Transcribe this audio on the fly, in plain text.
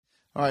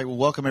All right, well,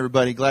 welcome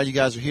everybody. Glad you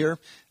guys are here.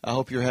 I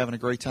hope you're having a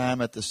great time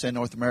at the Send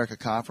North America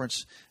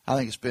Conference. I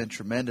think it's been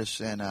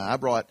tremendous, and I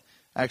brought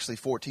actually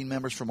 14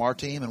 members from our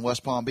team in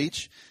West Palm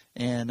Beach,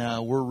 and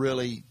we're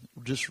really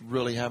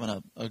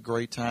having a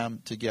great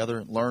time together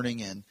and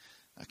learning and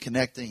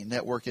connecting and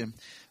networking.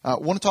 I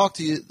want to talk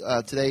to you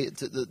today.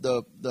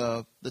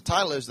 The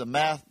title is "The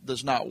Math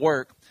Does Not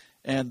Work,"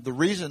 and the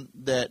reason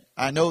that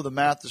I know the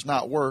math does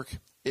not work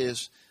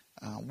is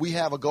we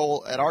have a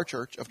goal at our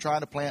church of trying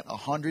to plant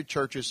 100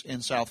 churches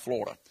in South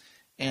Florida,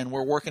 and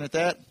we're working at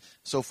that.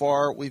 So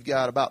far, we've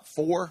got about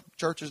 4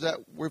 churches that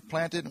we've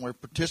planted, and we're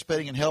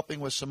participating and helping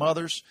with some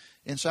others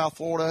in South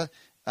Florida.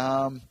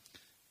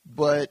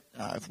 But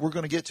if we're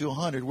going to get to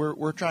 100,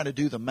 we're trying to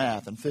do the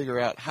math and figure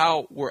out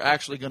how we're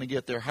actually going to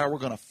get there, how we're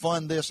going to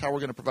fund this, how we're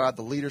going to provide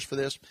the leaders for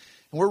this.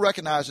 And we're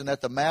recognizing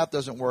that the math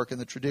doesn't work in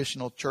the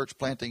traditional church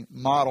planting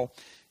model,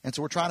 and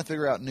so we're trying to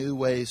figure out new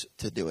ways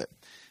to do it.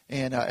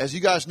 And as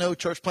you guys know,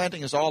 church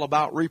planting is all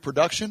about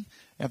reproduction.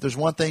 And if there's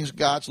one thing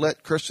God's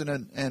let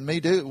Kristen and me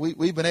do,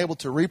 we've been able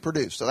to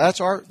reproduce. So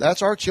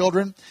that's our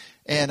children.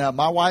 And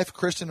my wife,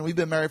 Kristen, we've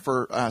been married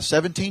for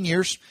 17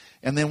 years.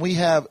 And then we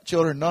have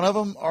children. None of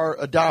them are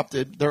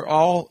adopted. They're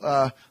all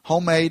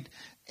homemade,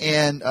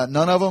 and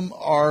none of them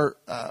are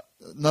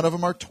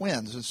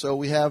twins. And so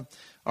we have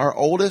our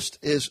oldest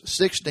is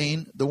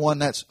 16, the one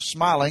that's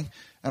smiling,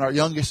 and our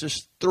youngest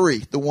is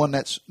 3, the one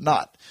that's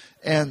not.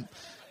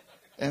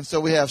 And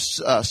so we have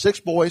 6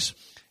 boys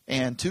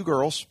and 2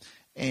 girls,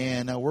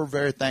 and we're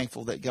very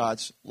thankful that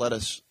God's let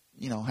us,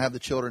 have the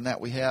children that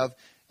we have.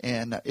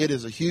 And it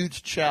is a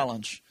huge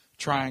challenge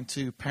trying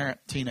to parent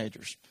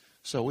teenagers.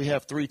 So we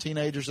have 3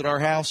 teenagers at our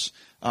house.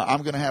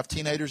 I'm going to have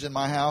teenagers in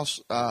my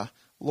house.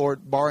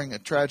 Lord, barring a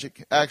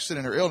tragic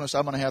accident or illness,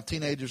 I'm going to have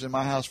teenagers in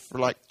my house for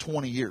like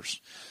 20 years.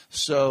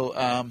 So,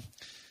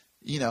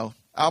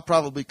 I'll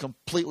probably be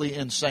completely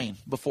insane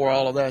before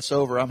all of that's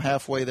over. I'm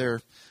halfway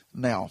there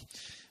now.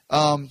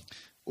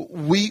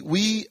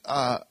 We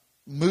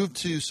moved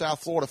to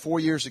South Florida 4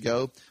 years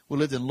ago. We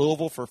lived in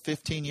Louisville for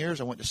 15 years.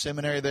 I went to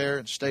seminary there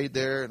and stayed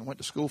there and went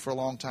to school for a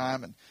long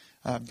time,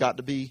 and got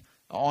to be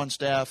on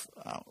staff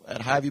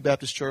at Highview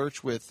Baptist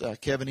Church with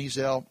Kevin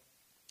Ezel,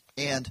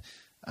 and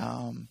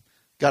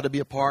got to be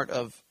a part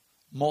of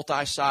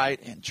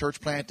multi-site and church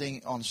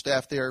planting on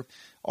staff there.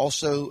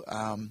 Also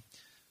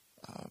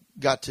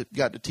got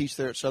to teach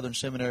there at Southern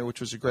Seminary, which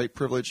was a great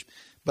privilege.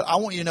 But I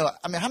want you to know,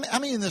 how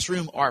many in this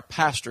room are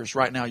pastors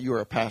right now? You are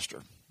a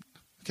pastor.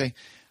 Okay.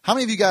 How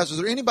many of you guys, is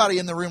there anybody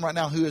in the room right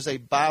now who is a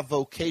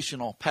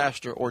bivocational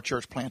pastor or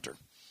church planter?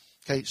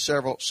 Okay,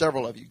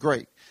 several of you.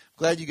 Great.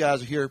 Glad you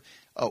guys are here.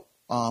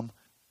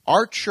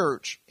 Our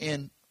church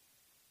in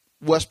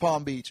West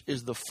Palm Beach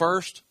is the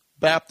First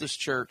Baptist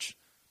Church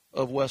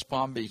of West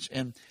Palm Beach.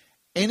 And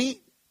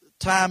any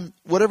time,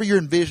 whatever you're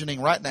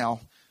envisioning right now,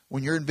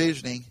 when you're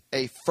envisioning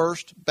a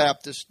First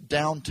Baptist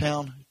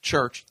downtown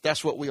church,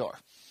 that's what we are.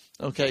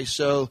 Okay,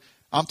 so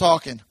I'm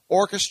talking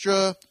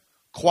orchestra,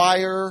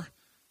 choir.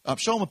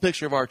 Show them a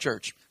picture of our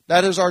church.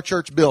 That is our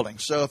church building.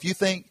 So if you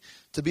think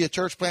to be a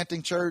church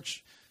planting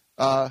church,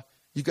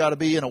 you've got to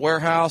be in a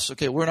warehouse.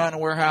 Okay, we're not in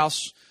a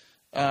warehouse.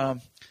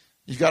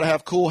 You've got to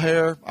have cool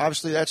hair.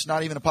 Obviously, that's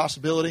not even a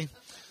possibility.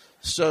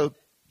 So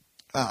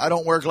I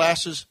don't wear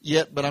glasses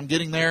yet, but I'm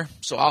getting there.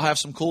 So I'll have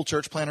some cool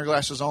church planter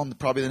glasses on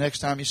probably the next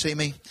time you see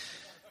me.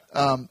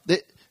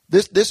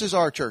 This is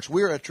our church.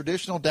 We're a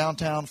traditional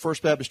downtown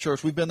First Baptist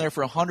church. We've been there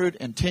for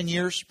 110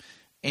 years,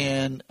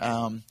 and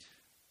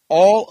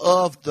all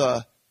of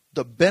the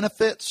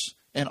benefits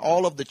and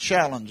all of the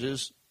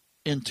challenges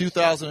in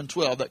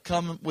 2012 that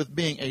come with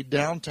being a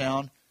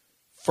downtown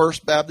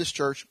First Baptist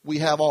church, we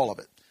have all of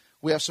it.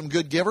 We have some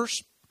good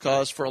givers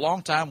because for a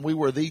long time we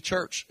were the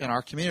church in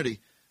our community.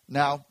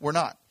 Now we're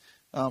not.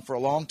 For a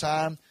long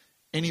time,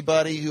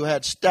 anybody who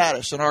had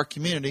status in our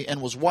community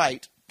and was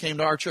white came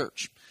to our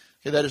church.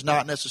 Okay, that is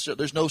not necessary.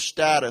 There's no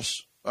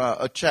status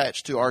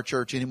attached to our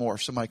church anymore.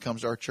 If somebody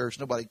comes to our church,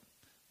 nobody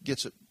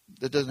gets it.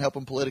 That doesn't help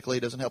them politically.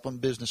 It doesn't help them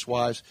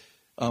business-wise.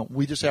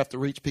 We just have to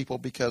reach people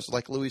because,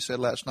 like Louis said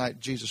last night,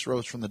 Jesus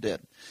rose from the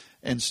dead.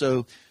 And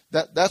so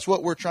that's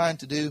what we're trying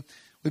to do.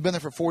 We've been there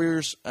for 4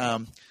 years.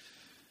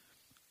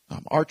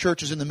 Our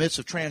church is in the midst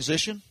of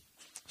transition.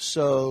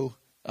 So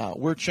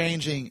we're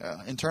changing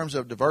in terms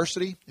of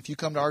diversity. If you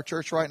come to our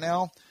church right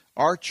now,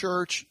 our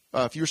church,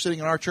 if you were sitting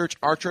in our church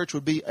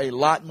would be a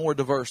lot more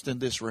diverse than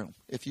this room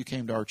if you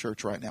came to our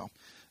church right now.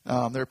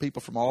 There are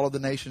people from all of the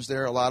nations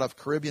there, a lot of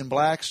Caribbean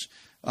blacks.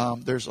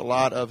 There's a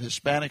lot of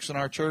Hispanics in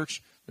our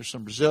church. There's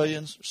some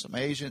Brazilians, there's some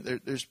Asian.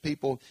 There's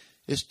people.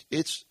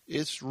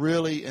 It's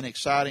really an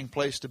exciting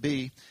place to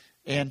be,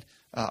 and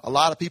a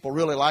lot of people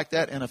really like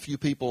that, and a few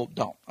people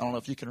don't. I don't know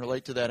if you can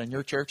relate to that in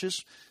your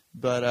churches,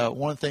 but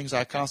one of the things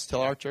I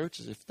constantly tell our church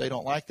is if they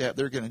don't like that,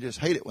 they're going to just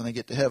hate it when they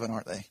get to heaven,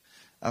 aren't they?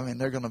 I mean,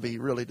 they're going to be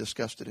really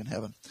disgusted in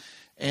heaven,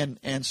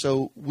 and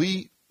so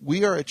we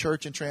are a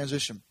church in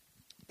transition.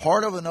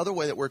 Part of another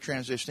way that we're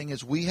transitioning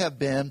is we have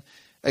been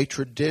a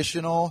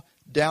traditional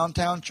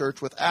downtown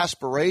church with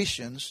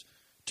aspirations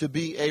to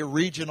be a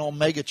regional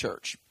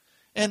megachurch.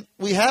 And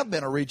we have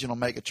been a regional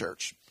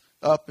megachurch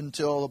up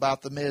until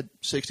about the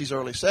mid-'60s,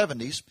 early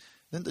 '70s.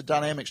 Then the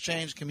dynamics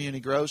change, community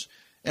grows.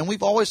 And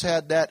we've always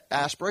had that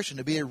aspiration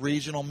to be a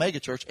regional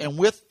megachurch. And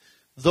with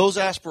those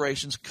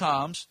aspirations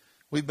comes,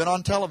 we've been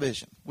on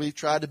television. We've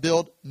tried to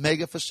build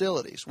mega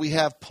facilities. We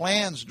have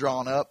plans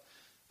drawn up.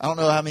 I don't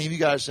know how many of you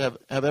guys have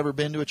ever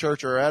been to a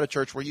church or are at a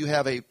church where you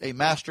have a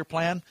master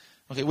plan.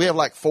 Okay, we have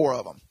like 4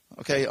 of them,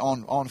 okay,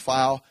 on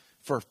file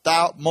for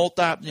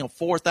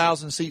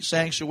 4,000 seat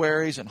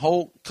sanctuaries and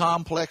whole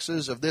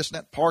complexes of this and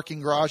that,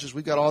 parking garages.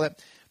 We've got all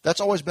that.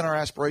 That's always been our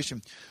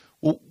aspiration.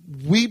 Well,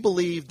 we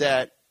believe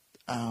that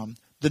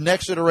the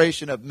next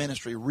iteration of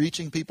ministry,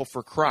 reaching people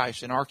for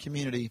Christ in our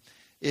community,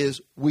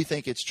 is we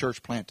think it's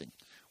church planting.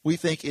 We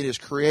think it is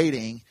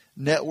creating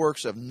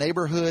networks of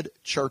neighborhood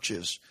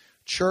churches,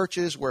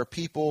 churches where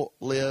people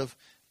live,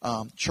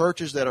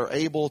 churches that are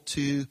able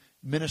to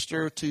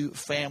minister to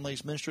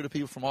families, minister to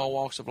people from all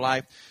walks of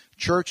life,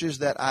 churches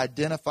that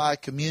identify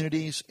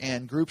communities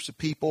and groups of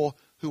people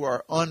who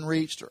are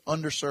unreached or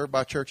underserved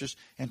by churches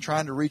and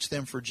trying to reach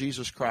them for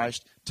Jesus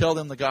Christ, tell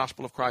them the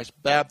gospel of Christ,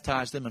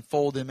 baptize them, and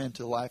fold them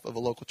into the life of a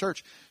local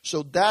church.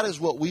 So that is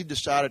what we've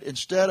decided.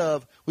 Instead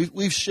of,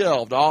 we've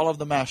shelved all of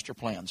the master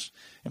plans.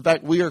 In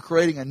fact, we are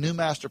creating a new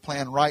master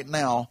plan right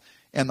now,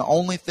 and the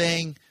only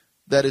thing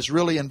that is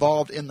really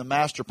involved in the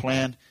master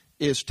plan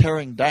is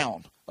tearing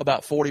down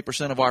about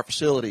 40% of our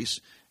facilities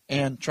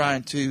and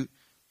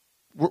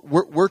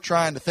we're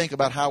trying to think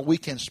about how we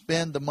can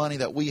spend the money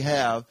that we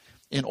have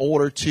in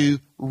order to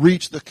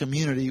reach the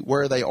community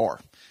where they are.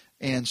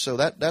 And so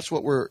that's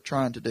what we're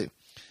trying to do.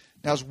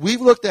 Now, as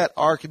we've looked at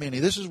our community,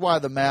 this is why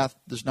the math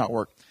does not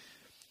work.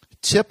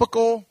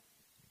 Typical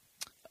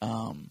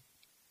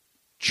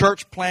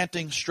church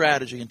planting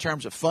strategy in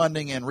terms of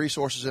funding and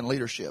resources and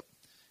leadership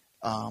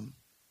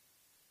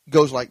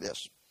goes like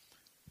this.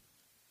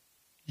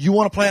 You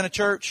want to plant a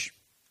church,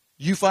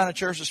 you find a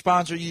church to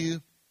sponsor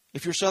you.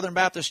 If you're Southern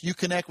Baptist, you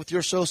connect with your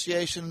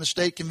association and the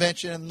state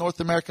convention and the North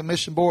American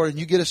Mission Board, and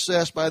you get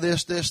assessed by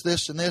this,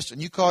 and this, and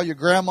you call your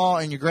grandma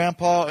and your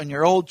grandpa and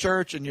your old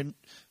church and your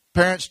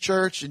parents'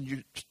 church and your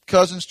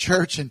cousin's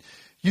church, and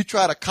you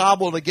try to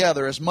cobble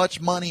together as much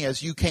money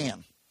as you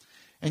can.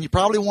 And you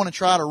probably want to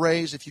try to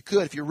raise, if you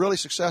could, if you're really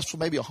successful,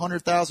 maybe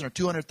 $100,000 or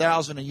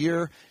 $200,000 a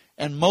year.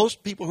 And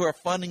most people who are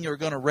funding you are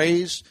going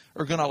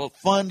to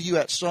fund you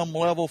at some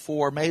level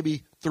for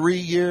maybe 3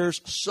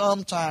 years,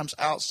 sometimes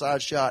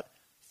outside shot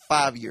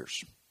 5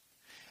 years.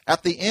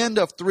 At the end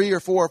of 3 or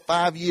 4 or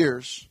 5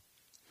 years,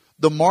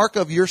 the mark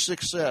of your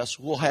success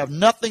will have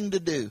nothing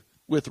to do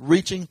with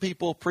reaching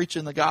people,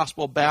 preaching the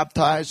gospel,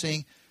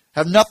 baptizing,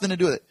 have nothing to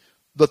do with it.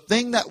 The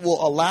thing that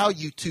will allow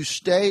you to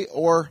stay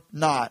or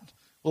not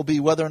will be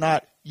whether or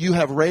not you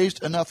have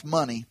raised enough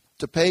money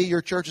to pay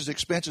your church's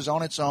expenses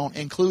on its own,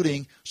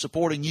 including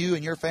supporting you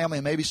and your family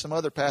and maybe some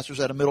other pastors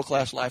at a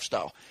middle-class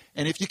lifestyle.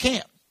 And if you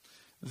can't,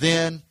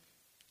 then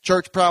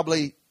church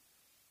probably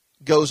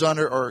goes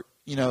under, or,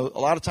 a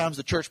lot of times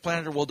the church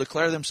planter will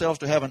declare themselves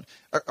to heaven.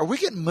 Are we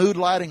getting mood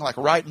lighting like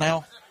right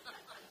now?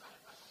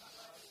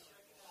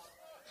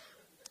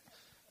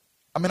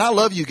 I mean, I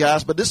love you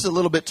guys, but this is a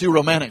little bit too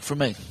romantic for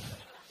me.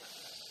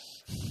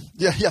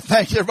 Yeah,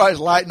 thank you. Everybody's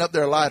lighting up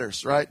their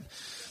lighters, right?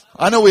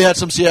 I know we had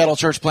some Seattle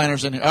church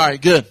planters in here. All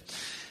right, good.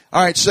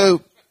 All right,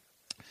 so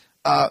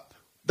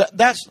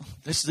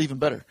this is even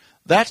better.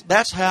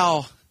 That's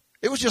how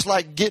it was, just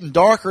like getting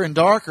darker and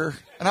darker.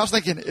 And I was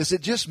thinking, is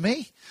it just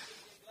me?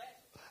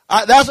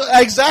 That's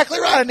exactly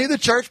right. I need the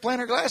church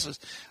planter glasses.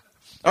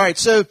 All right,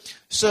 so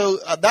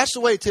that's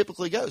the way it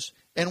typically goes.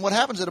 And what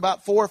happens in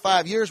about 4 or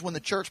 5 years, when the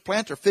church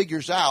planter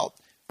figures out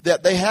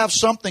that they have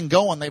something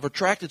going, they've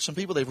attracted some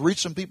people, they've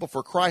reached some people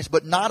for Christ,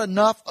 but not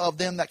enough of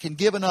them that can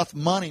give enough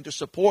money to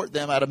support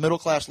them at a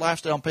middle-class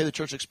lifestyle and pay the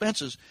church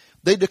expenses,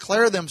 they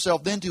declare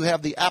themselves then to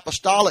have the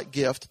apostolic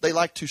gift. They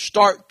like to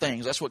start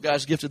things. That's what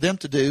God's gifted them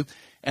to do.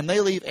 And they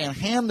leave and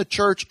hand the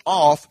church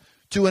off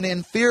to an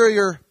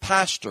inferior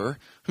pastor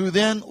who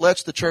then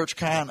lets the church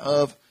kind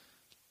of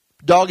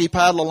doggy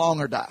paddle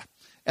along or die.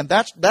 And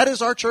that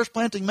is our church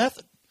planting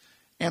method.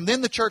 And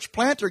then the church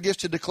planter gets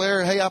to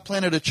declare, hey, I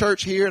planted a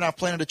church here and I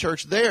planted a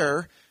church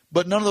there,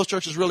 but none of those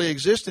churches really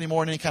exist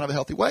anymore in any kind of a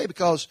healthy way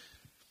because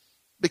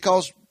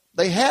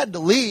they had to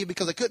leave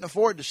because they couldn't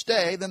afford to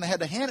stay. Then they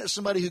had to hand it to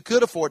somebody who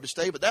could afford to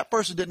stay, but that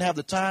person didn't have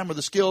the time or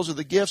the skills or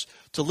the gifts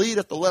to lead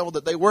at the level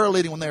that they were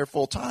leading when they were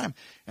full time.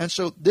 And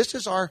so this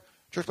is our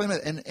church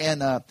planting.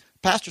 And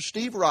Pastor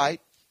Steve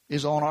Wright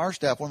is on our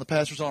staff, one of the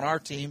pastors on our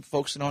team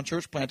focusing on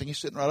church planting. He's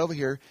sitting right over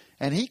here,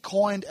 and he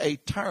coined a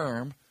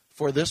term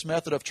for this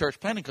method of church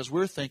planting because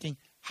we're thinking,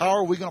 how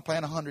are we going to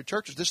plant 100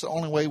 churches? This is the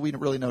only way we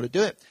really know to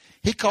do it.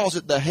 He calls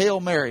it the Hail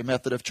Mary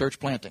method of church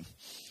planting.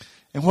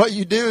 And what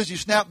you do is you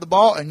snap the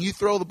ball and you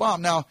throw the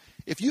bomb. Now,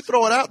 if you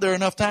throw it out there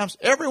enough times,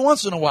 every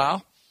once in a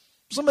while,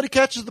 somebody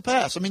catches the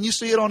pass. I mean, you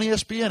see it on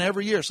ESPN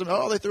every year.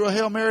 So, they threw a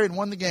Hail Mary and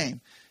won the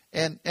game.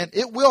 And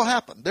it will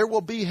happen. There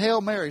will be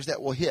Hail Marys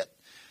that will hit.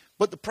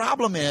 But the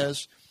problem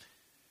is,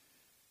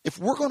 if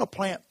we're going to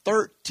plant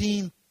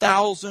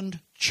 13,000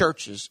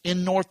 churches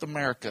in North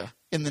America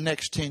in the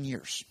next 10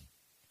 years.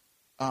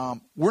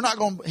 We're not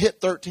going to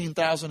hit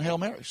 13,000 Hail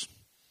Marys.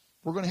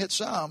 We're going to hit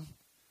some.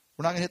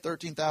 We're not going to hit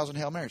 13,000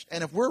 Hail Marys.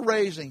 And if we're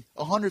raising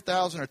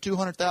 $100,000 or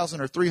 $200,000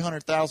 or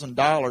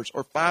 $300,000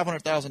 or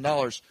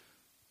 $500,000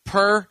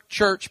 per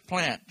church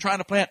plant, trying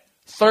to plant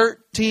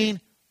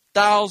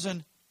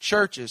 13,000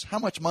 churches, how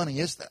much money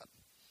is that?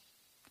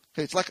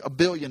 Okay, it's like $1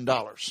 billion.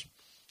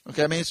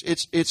 Okay, I mean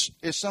it's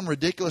some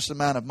ridiculous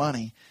amount of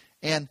money,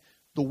 and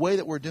the way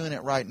that we're doing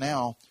it right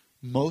now,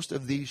 most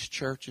of these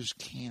churches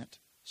can't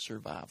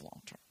survive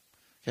long term.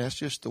 Okay, that's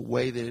just the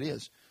way that it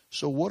is.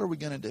 So what are we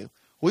going to do?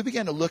 We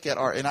began to look at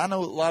and I know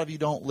a lot of you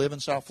don't live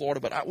in South Florida,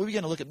 but we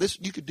began to look at this.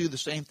 You could do the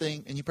same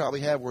thing, and you probably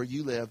have where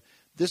you live.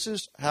 This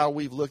is how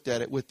we've looked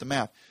at it with the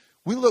map.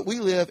 We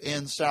live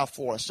in South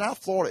Florida. South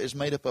Florida is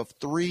made up of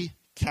 3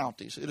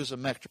 counties. It is a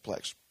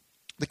metroplex.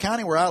 The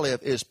county where I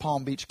live is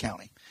Palm Beach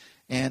County.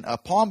 And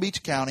Palm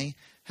Beach County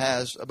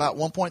has about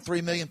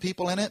 1.3 million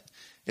people in it.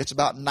 It's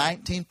about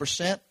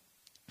 19%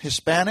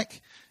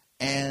 Hispanic,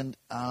 and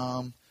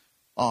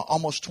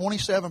almost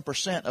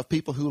 27% of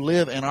people who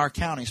live in our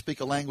county speak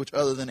a language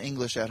other than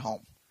English at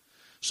home.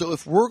 So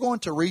if we're going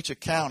to reach a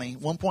county,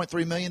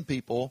 1.3 million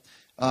people,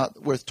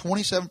 with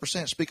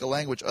 27% speak a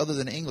language other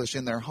than English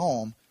in their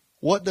home,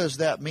 what does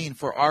that mean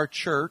for our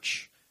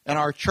church and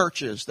our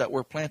churches that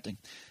we're planting?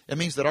 It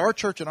means that our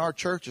church and our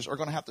churches are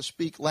going to have to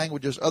speak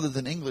languages other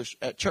than English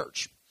at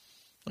church,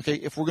 okay,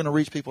 if we're going to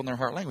reach people in their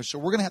heart language. So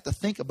we're going to have to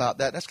think about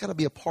that. That's got to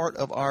be a part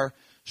of our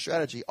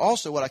strategy.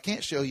 Also, what I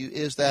can't show you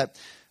is that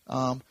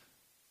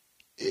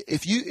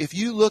if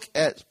you look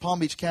at Palm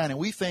Beach County,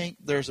 we think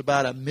there's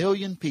about 1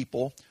 million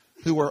people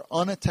who are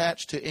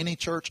unattached to any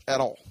church at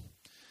all.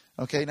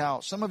 Okay, now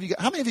some of you,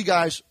 how many of you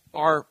guys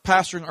are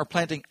pastoring or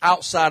planting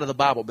outside of the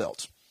Bible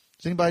Belt?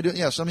 Is anybody doing?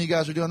 Yeah, some of you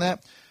guys are doing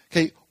that.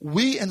 Okay,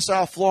 we in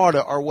South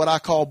Florida are what I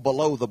call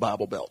below the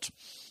Bible Belt.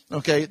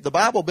 Okay, the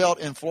Bible Belt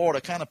in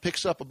Florida kind of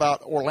picks up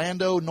about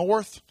Orlando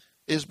north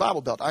is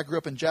Bible Belt. I grew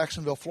up in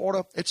Jacksonville,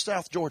 Florida. It's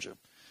South Georgia.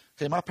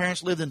 Okay, my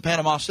parents lived in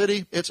Panama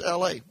City. It's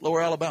L.A.,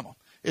 Lower Alabama.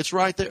 It's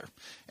right there.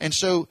 And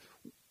so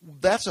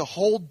that's a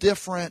whole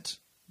different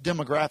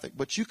demographic.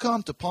 But you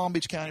come to Palm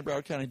Beach County,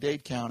 Broward County,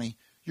 Dade County,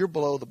 you're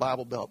below the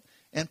Bible Belt.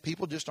 And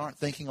people just aren't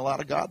thinking a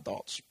lot of God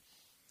thoughts.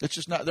 It's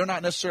just not. They're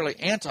not necessarily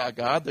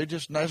anti-God. They're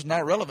just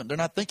not relevant. They're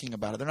not thinking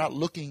about it. They're not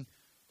looking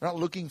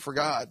for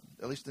God.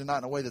 At least they're not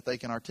in a way that they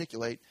can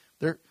articulate.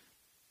 They're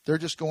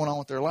just going on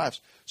with their lives.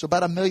 So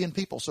about 1 million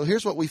people. So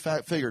here's what we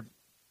figured.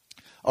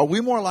 Are we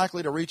more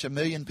likely to reach 1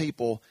 million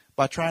people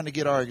by trying to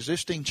get our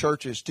existing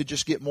churches to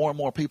just get more and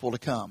more people to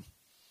come?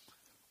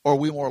 Or are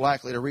we more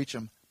likely to reach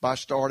them by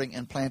starting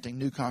and planting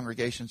new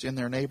congregations in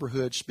their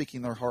neighborhood,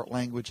 speaking their heart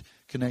language,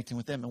 connecting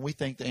with them? And we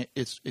think that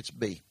it's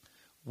B.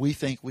 We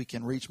think we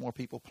can reach more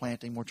people,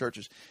 planting more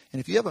churches. And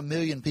if you have 1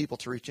 million people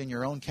to reach in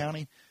your own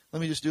county,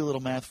 let me just do a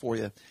little math for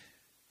you.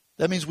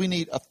 That means we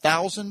need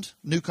 1,000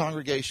 new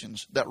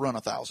congregations that run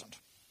 1,000.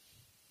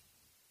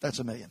 That's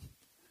 1 million.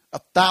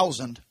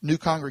 1,000 new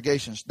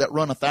congregations that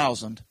run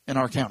 1,000 in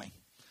our county.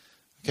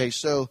 Okay,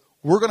 so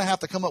we're going to have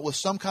to come up with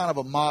some kind of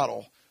a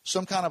model,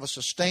 some kind of a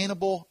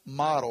sustainable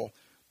model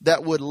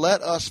that would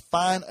let us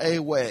find a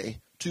way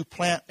to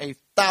plant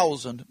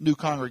 1,000 new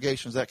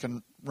congregations that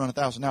can run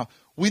 1,000. Now,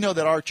 we know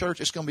that our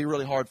church, it's going to be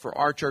really hard for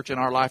our church in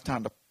our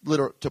lifetime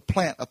to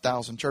plant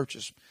 1,000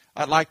 churches.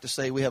 I'd like to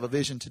say we have a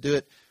vision to do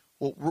it.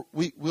 Well,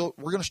 we're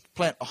going to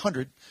plant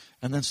 100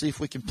 and then see if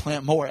we can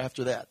plant more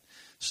after that.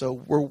 So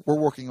we're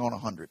working on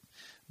 100.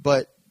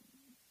 But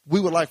we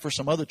would like for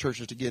some other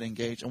churches to get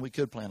engaged, and we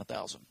could plant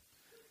 1,000.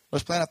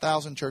 Let's plant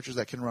 1,000 churches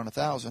that can run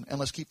 1,000, and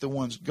let's keep the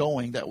ones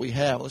going that we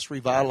have. Let's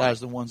revitalize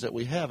the ones that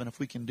we have, and if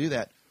we can do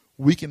that,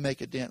 we can make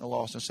a dent in the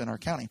lostness in our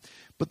county.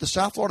 But the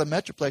South Florida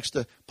Metroplex,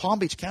 the Palm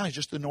Beach County is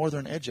just the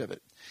northern edge of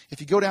it. If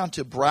you go down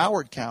to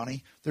Broward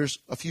County, there's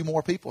a few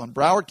more people. In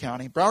Broward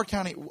County,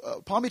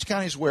 Palm Beach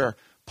County is where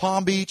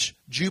Palm Beach,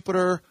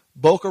 Jupiter,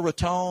 Boca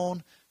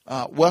Raton,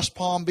 West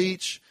Palm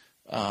Beach,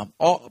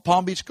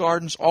 Palm Beach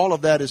Gardens, all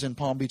of that is in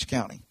Palm Beach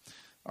County.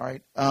 All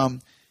right.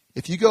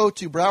 If you go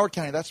to Broward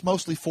County, that's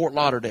mostly Fort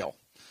Lauderdale.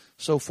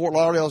 So Fort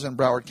Lauderdale is in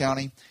Broward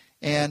County.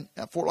 And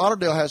Fort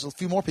Lauderdale has a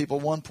few more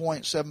people,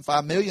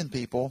 1.75 million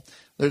people.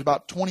 There's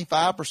about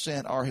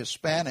 25% are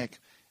Hispanic,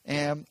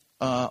 and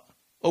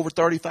over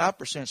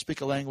 35%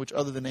 speak a language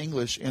other than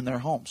English in their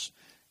homes.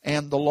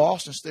 And the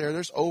lostness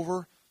there's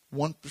probably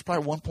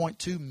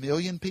 1.2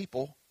 million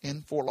people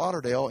in Fort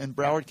Lauderdale in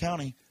Broward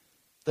County.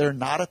 They're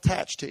not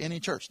attached to any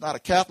church, not a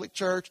Catholic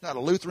church, not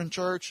a Lutheran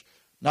church,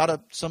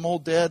 not some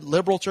old dead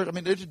liberal church. I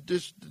mean,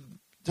 it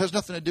has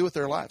nothing to do with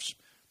their lives.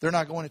 They're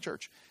not going to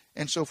church.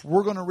 And so if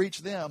we're going to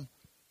reach them,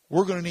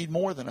 we're going to need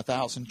more than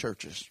 1,000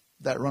 churches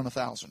that run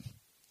 1,000.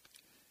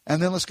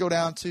 And then let's go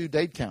down to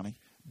Dade County.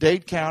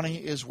 Dade County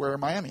is where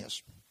Miami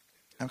is.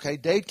 Okay,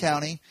 Dade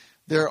County,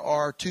 there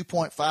are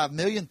 2.5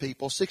 million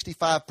people,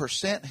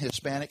 65%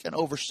 Hispanic, and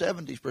over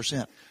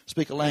 70%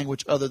 speak a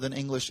language other than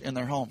English in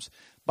their homes.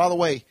 By the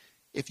way,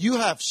 if you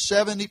have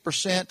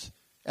 70%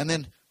 and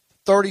then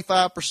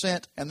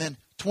 35% and then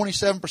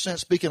 27%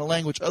 speaking a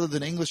language other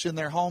than English in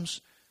their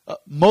homes,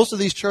 Most of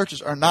these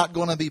churches are not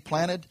going to be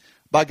planted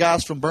by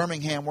guys from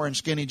Birmingham wearing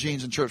skinny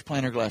jeans and church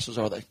planter glasses,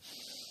 are they?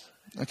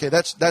 Okay,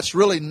 that's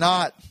really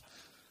not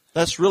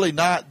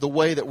the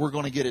way that we're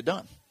going to get it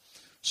done.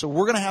 So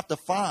we're going to have to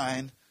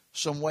find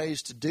some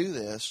ways to do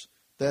this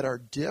that are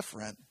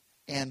different.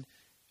 And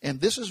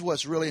this is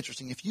what's really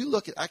interesting. If you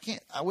look at,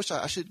 I wish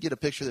I should get a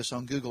picture of this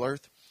on Google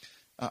Earth.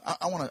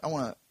 I want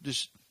to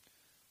just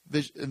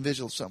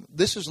visual something.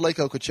 This is Lake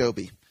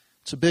Okeechobee.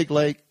 It's a big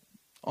lake.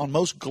 On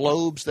most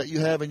globes that you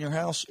have in your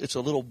house, it's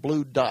a little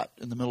blue dot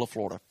in the middle of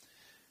Florida.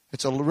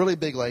 It's a really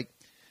big lake.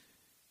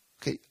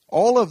 Okay,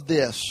 all of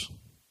this,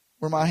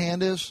 where my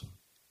hand is,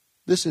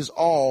 this is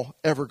all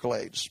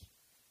Everglades.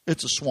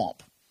 It's a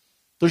swamp.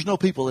 There's no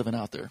people living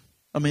out there.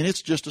 I mean,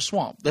 it's just a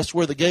swamp. That's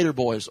where the Gator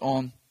Boys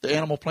on the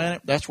Animal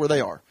Planet, that's where they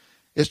are.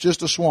 It's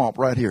just a swamp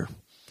right here.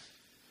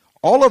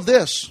 All of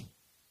this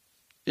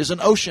is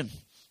an ocean.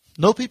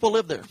 No people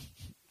live there.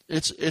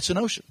 It's an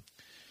ocean.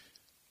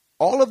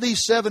 All of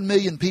these 7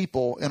 million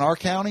people in our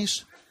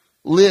counties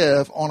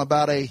live on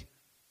about a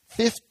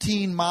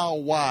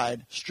 15-mile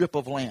wide strip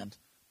of land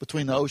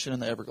between the ocean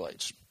and the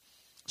Everglades.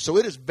 So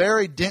it is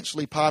very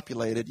densely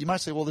populated. You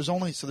might say, well, there's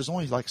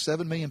only like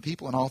 7 million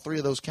people in all three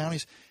of those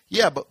counties.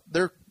 Yeah, but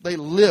they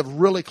live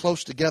really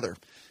close together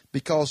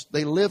because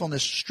they live on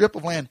this strip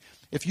of land.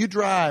 If you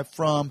drive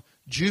from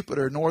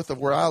Jupiter, north of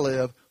where I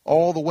live,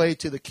 all the way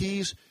to the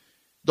Keys,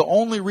 the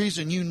only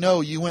reason you know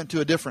you went to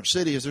a different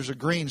city is there's a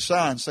green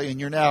sign saying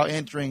you're now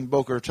entering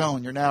Boca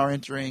Raton, you're now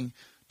entering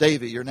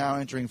Davie, you're now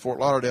entering Fort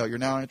Lauderdale, you're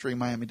now entering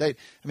Miami-Dade.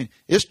 I mean,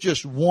 it's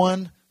just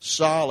one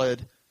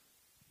solid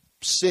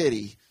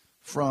city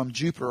from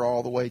Jupiter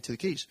all the way to the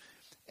Keys.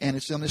 And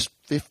it's on this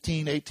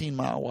 15,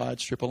 18-mile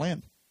wide strip of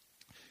land.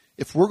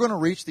 If we're going to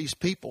reach these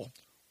people,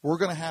 we're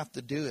going to have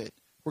to do it.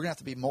 We're going to have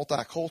to be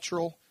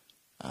multicultural.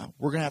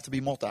 We're going to have to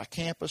be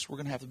multi-campus. We're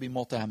going to have to be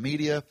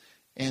multimedia.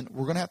 And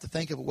we're going to have to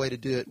think of a way to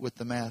do it with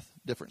the math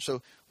different.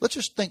 So let's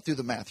just think through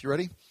the math. You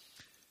ready?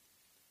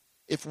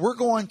 If we're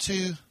going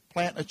to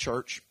plant a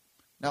church,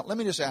 now let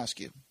me just ask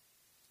you.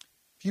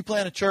 If you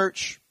plant a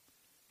church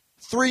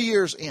 3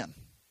 years in,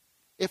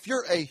 if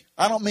you're I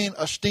don't mean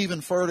a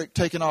Stephen Furtick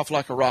taking off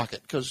like a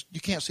rocket, because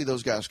you can't see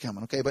those guys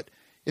coming, okay? But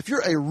if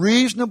you're a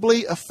reasonably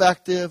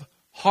effective,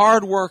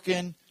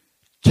 hardworking,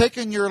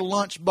 taking your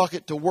lunch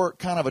bucket to work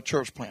kind of a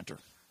church planter,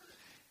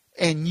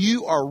 and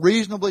you are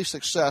reasonably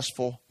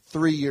successful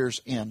 3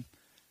 years in,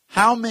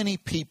 how many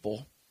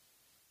people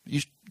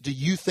do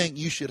you think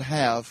you should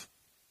have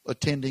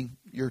attending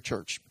your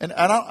church? And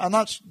I'm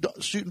not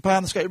shooting pie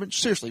in the sky, but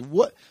seriously,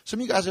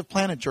 some of you guys have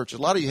planted churches.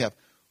 A lot of you have.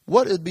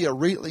 What would be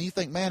you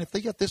think, man, if they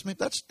get this many,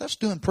 that's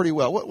doing pretty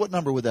well. What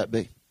number would that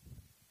be?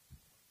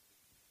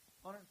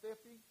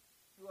 150?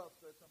 Who else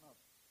said something else?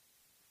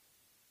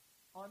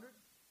 100?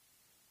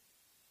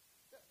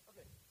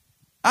 Okay.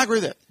 I agree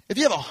with that. If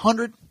you have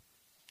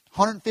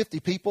 150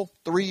 people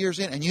 3 years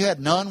in, and you had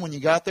none when you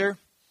got there,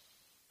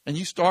 and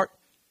you start,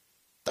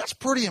 that's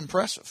pretty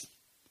impressive.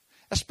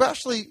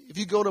 Especially if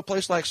you go to a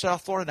place like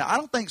South Florida. Now, I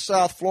don't think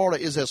South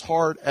Florida is as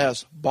hard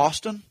as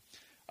Boston.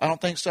 I don't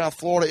think South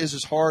Florida is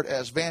as hard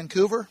as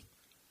Vancouver.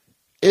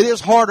 It is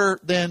harder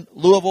than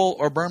Louisville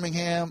or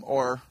Birmingham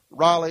or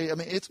Raleigh. I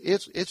mean, it's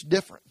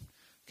different.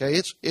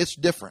 Okay, it's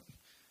different,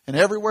 and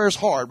everywhere is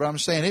hard. But I'm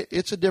saying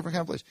it's a different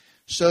kind of place.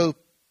 So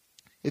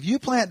if you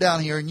plant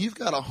down here and you've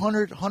got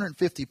 100,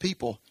 150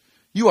 people,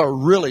 you are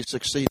really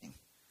succeeding.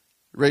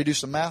 Ready to do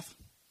some math?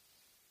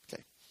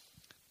 Okay.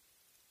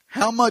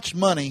 How much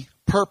money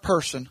per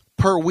person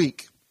per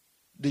week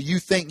do you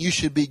think you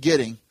should be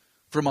getting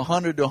from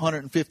 100 to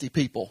 150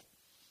 people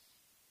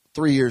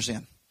 3 years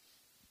in?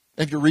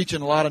 If you're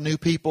reaching a lot of new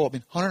people,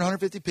 100,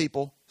 150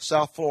 people,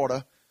 South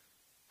Florida,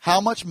 how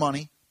much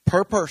money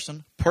per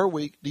person per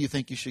week do you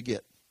think you should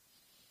get?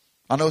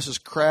 I know this is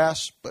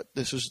crass, but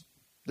this is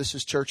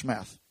church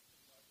math.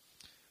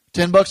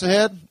 $10 a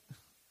head?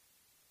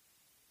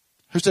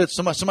 Who said?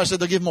 Somebody said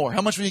they'll give more.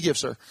 How much will you give,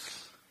 sir?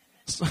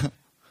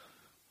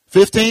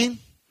 15?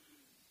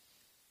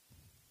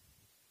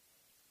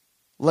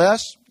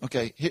 Less?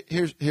 Okay,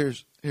 here's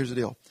the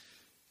deal.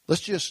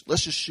 Let's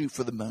just shoot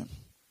for the moon.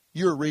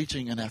 You're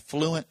reaching an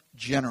affluent,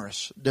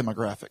 generous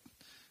demographic,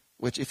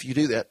 which if you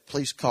do that,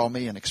 please call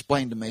me and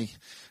explain to me.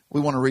 We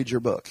want to read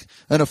your book.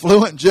 An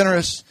affluent,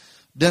 generous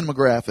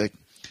demographic.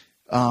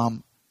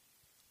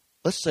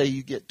 Let's say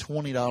you get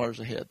 $20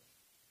 a head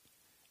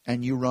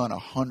and you run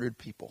 100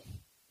 people.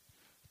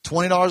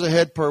 $20 a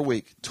head per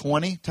week.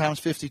 20 times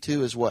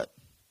 52 is what?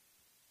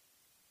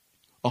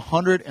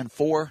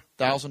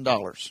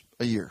 $104,000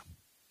 a year.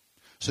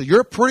 So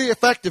you're a pretty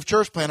effective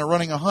church planter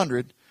running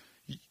 100.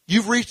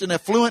 You've reached an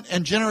affluent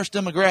and generous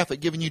demographic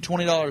giving you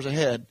 $20 a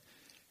head.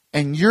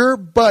 And your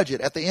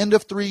budget at the end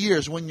of 3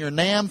 years, when your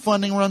NAM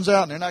funding runs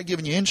out and they're not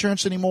giving you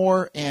insurance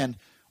anymore, and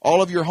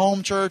all of your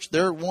home church,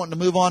 they're wanting to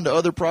move on to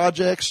other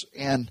projects,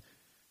 and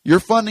your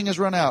funding has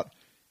run out.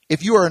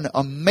 If you are an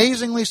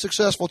amazingly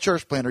successful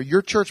church planter,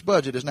 your church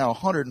budget is now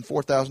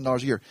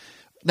 $104,000 a year.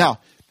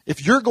 Now,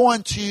 if you're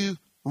going to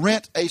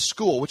rent a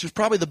school, which is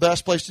probably the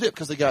best place to do it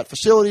because they got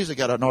facilities, they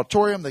got an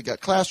auditorium, they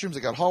got classrooms,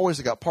 they got hallways,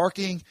 they got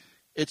parking.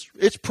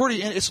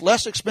 It's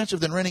less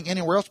expensive than renting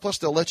anywhere else. Plus,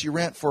 they'll let you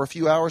rent for a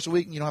few hours a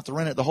week, and you don't have to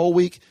rent it the whole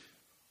week.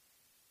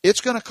 It's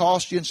going to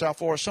cost you in South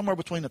Florida somewhere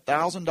between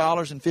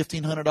 $1,000 and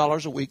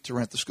 $1,500 a week to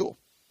rent the school.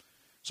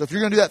 So if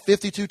you're going to do that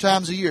 52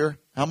 times a year,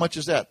 how much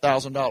is that?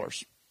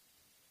 $1,000.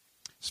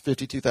 It's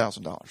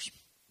 $52,000.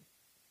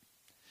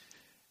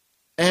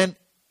 And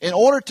in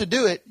order to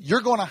do it,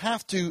 you're going to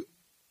have to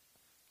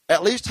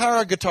at least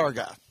hire a guitar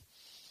guy.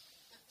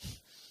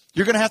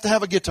 You're going to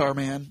have a guitar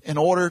man in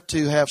order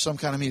to have some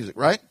kind of music,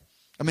 right?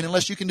 I mean,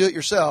 unless you can do it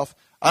yourself,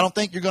 I don't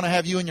think you're going to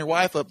have you and your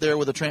wife up there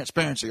with a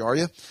transparency, are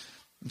you?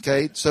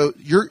 Okay, so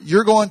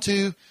you're going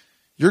to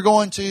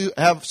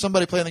have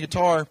somebody playing the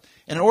guitar,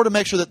 and in order to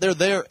make sure that they're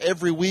there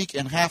every week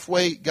and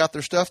halfway got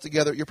their stuff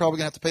together, you're probably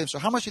going to have to pay them. So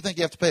how much do you think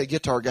you have to pay a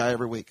guitar guy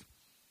every week?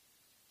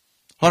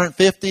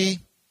 $150.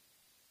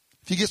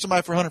 If you get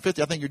somebody for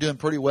 $150, I think you're doing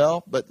pretty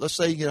well. But let's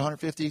say you get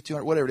 $150,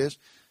 $200, whatever it is.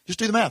 Just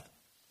do the math.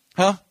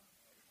 Huh?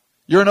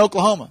 You're in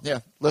Oklahoma.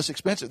 Yeah, less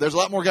expensive. There's a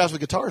lot more guys with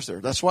guitars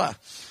there. That's why.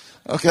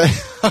 Okay.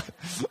 All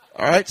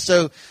right.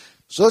 So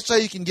let's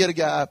say you can get a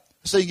guy.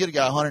 Let's say you get a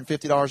guy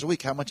 $150 a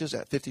week. How much is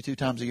that? 52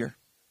 times a year.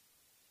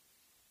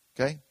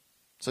 Okay.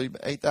 So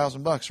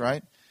 $8,000,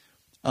 right?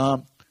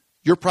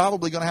 You're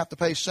probably going to have to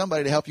pay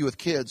somebody to help you with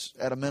kids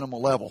at a minimal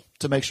level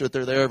to make sure that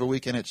they're there every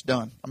week and it's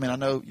done. I mean, I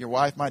know your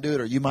wife might do it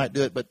or you might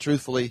do it, but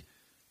truthfully,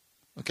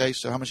 okay,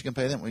 so how much you can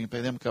pay them? We can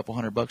pay them a couple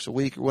 $100 a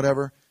week or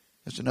whatever.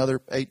 It's another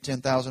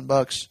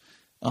 $8,000-$10,000.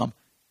 Do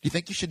you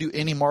think you should do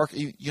any market?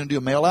 You going to do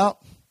a mail out?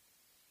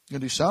 You're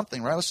going to do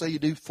something, right? Let's say you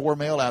do 4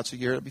 mail outs a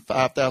year. It'd be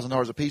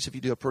 $5,000 a piece if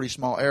you do a pretty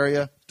small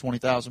area.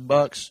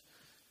 $20,000.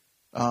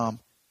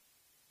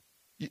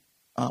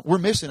 We're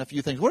missing a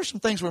few things. What are some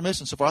things we're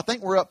missing so far? I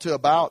think we're up to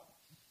about,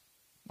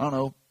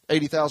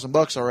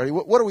 $80,000 already.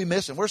 What are we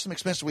missing? What are some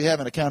expenses we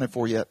haven't accounted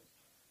for yet?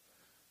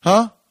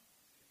 Huh?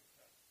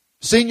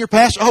 Senior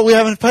pastor? Oh, we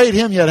haven't paid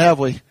him yet, have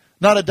we?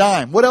 Not a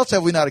dime. What else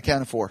have we not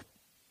accounted for?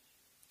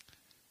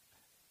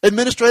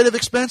 Administrative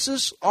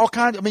expenses, all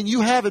kinds. I mean,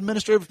 you have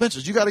administrative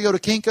expenses. You got to go to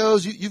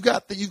Kinko's. You've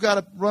got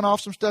to run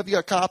off some stuff. You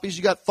got copies.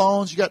 You got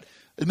phones. You got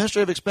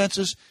administrative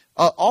expenses.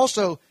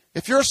 Also,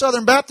 if you're a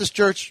Southern Baptist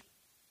church,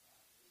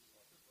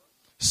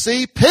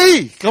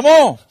 CP, come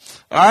on.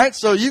 All right,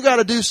 so you got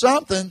to do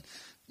something,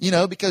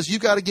 because you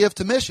got to give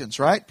to missions,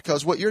 right?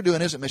 Because what you're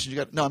doing isn't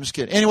missions. No, I'm just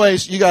kidding.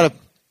 Anyways, you got to.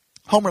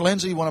 Homer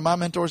Lindsay, one of my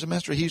mentors in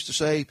ministry, he used to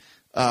say,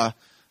 how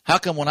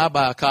come when I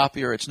buy a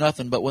copier it's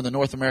nothing, but when the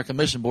North American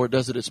Mission Board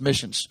does it, it's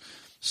missions?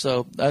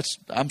 So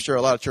I'm sure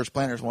a lot of church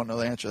planners want to know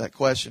the answer to that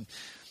question.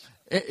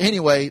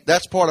 Anyway,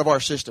 that's part of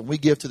our system. We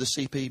give to the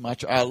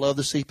CP. I love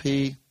the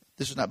CP.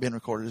 This is not being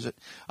recorded, is it?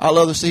 I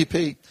love the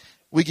CP.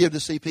 We give to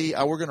CP.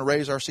 We're going to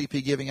raise our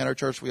CP giving at our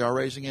church. We are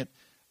raising it.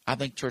 I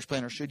think church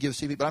planners should give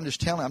CP, but I'm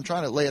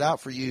trying to lay it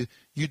out for you.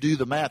 You do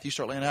the math. You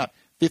start laying out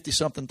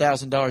 $50-something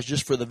thousand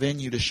just for the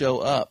venue to show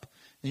up.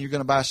 And you're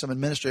going to buy some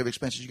administrative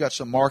expenses. You got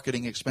some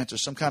marketing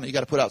expenses. You got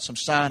to put out some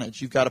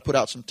signage. You've got to put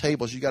out some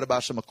tables. You got to buy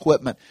some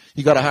equipment.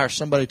 You got to hire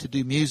somebody to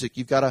do music.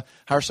 You've got to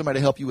hire somebody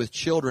to help you with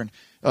children.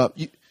 All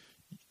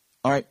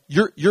right,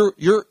 you're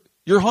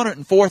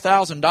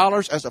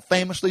 $104,000 as a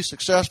famously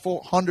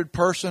successful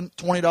 100-person,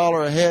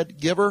 $20 a head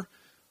giver.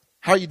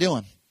 How are you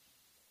doing?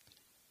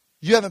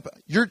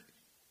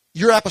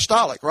 You're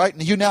apostolic, right?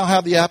 And you now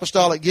have the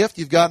apostolic gift.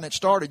 You've gotten it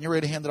started, and you're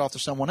ready to hand it off to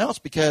someone else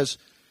because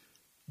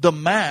the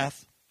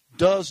math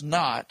does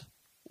not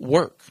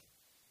work.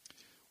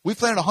 We've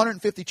planted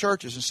 150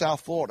 churches in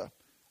South Florida.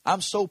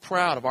 I'm so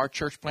proud of our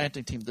church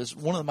planting team. This is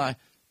one of my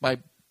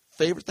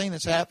favorite thing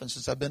that's happened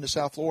since I've been to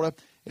South Florida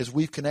is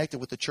we've connected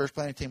with the church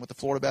planting team with the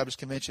Florida Baptist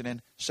Convention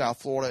in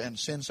South Florida and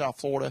SIN South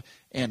Florida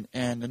and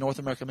the North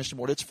American Mission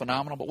Board. It's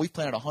phenomenal. But we've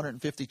planted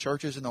 150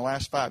 churches in the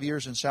last 5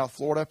 years in South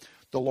Florida.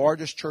 The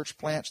largest church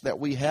plants that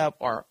we have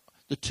are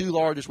the two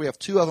largest. We have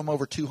two of them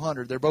over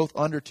 200. They're both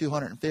under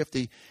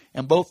 250.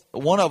 And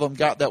one of them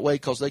got that way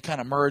because they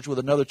kind of merged with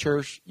another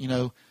church,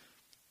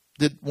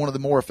 did one of the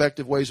more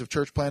effective ways of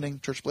church planting,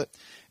 church split.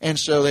 And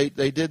so they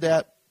did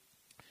that.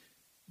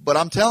 But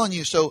I'm telling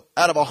you, so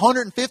out of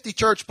 150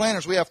 church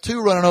planters, we have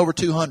two running over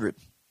 200.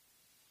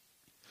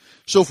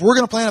 So if we're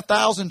going to plant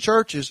 1,000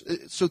 churches,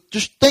 so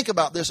just think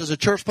about this as a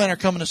church planter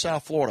coming to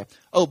South Florida.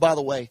 Oh, by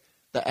the way,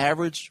 the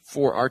average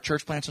for our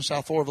church plants in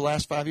South Florida over the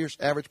last 5 years,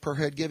 average per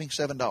head giving,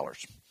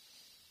 $7.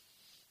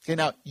 Okay,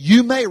 now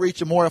you may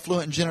reach a more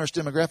affluent and generous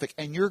demographic,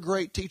 and your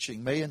great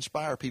teaching may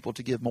inspire people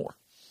to give more.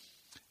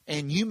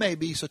 And you may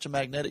be such a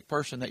magnetic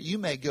person that you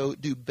may go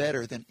do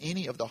better than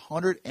any of the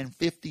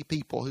 150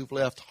 people who've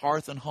left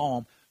hearth and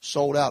home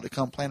sold out to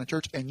come plant a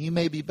church. And you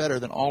may be better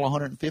than all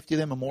 150 of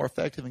them and more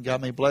effective, and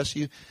God may bless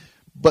you.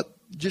 But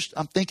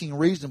I'm thinking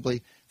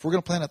reasonably, if we're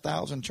going to plant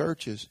 1,000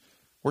 churches,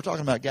 we're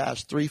talking about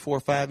guys 3, 4,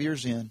 5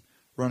 years in,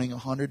 running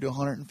 100 to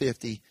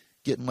 150,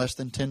 getting less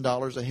than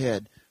 $10 a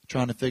head,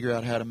 trying to figure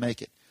out how to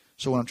make it.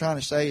 So what I'm trying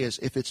to say is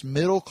if it's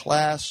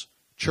middle-class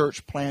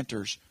church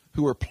planters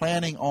who are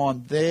planning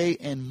on they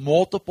and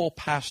multiple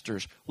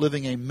pastors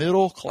living a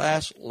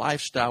middle-class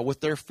lifestyle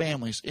with their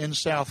families in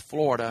South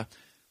Florida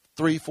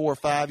 3, 4,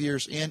 5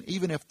 years in,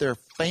 even if they're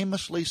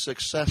famously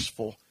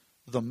successful,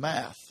 the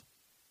math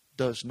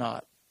does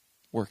not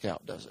work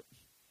out, does it?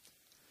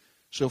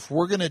 So if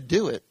we're going to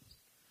do it,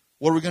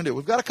 what are we going to do?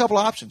 We've got a couple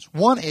of options.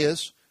 One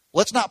is,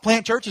 let's not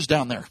plant churches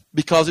down there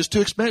because it's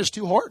too expensive, it's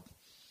too hard.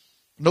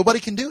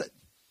 Nobody can do it.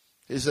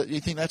 You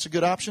think that's a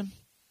good option?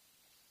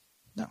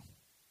 No.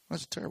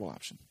 That's a terrible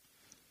option.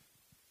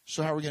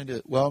 So how are we going to do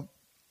it? Well,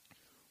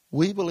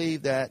 we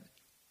believe that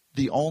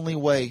the only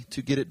way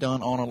to get it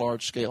done on a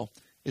large scale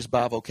is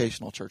by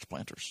vocational church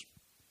planters.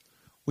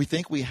 We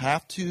think we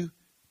have to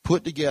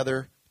put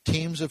together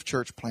teams of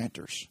church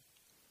planters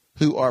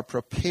who are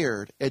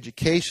prepared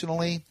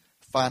educationally,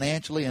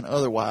 financially, and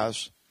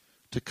otherwise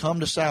to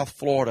come to South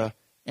Florida,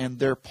 and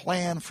their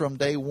plan from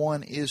day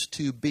one is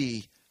to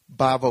be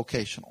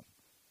bivocational.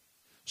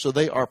 So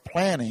they are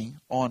planning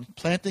on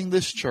planting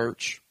this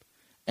church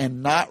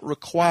and not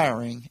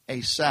requiring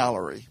a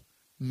salary,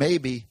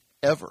 maybe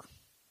ever.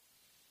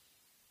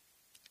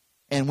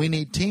 And we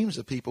need teams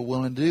of people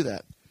willing to do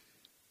that.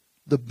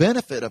 The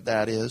benefit of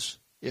that is,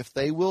 if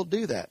they will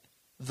do that,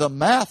 the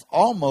math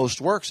almost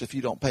works if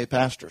you don't pay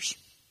pastors.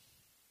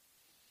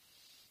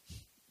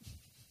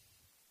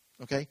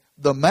 Okay?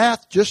 The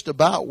math just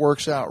about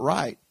works out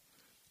right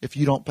if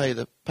you don't pay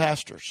the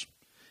pastors.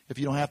 If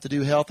you don't have to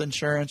do health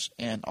insurance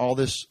and all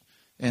this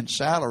and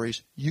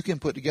salaries, you can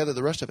put together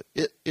the rest of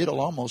it. It'll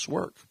almost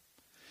work.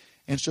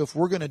 And so if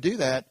we're going to do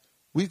that,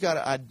 we've got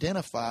to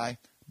identify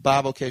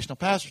bivocational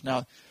pastors.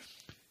 Now,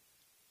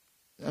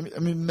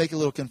 let me make a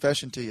little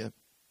confession to you.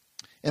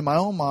 In my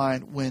own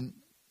mind, when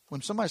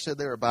somebody said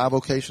they're a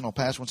bivocational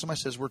pastor, when somebody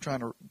says we're trying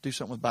to do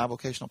something with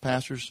bivocational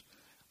pastors,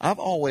 I've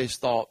always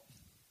thought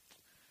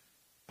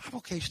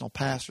bivocational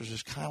pastors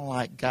is kind of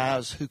like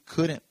guys who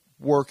couldn't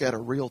work at a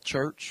real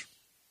church,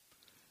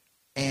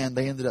 and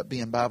they ended up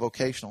being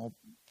bivocational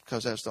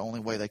because that's the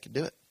only way they could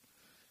do it.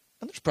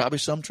 And there's probably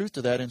some truth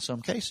to that in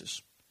some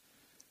cases.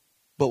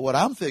 But what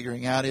I'm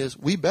figuring out is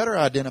we better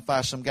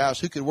identify some guys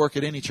who could work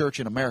at any church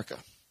in America,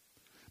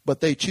 but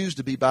they choose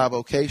to be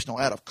bivocational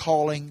out of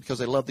calling because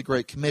they love the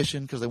Great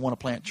Commission, because they want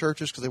to plant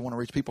churches, because they want to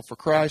reach people for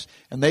Christ,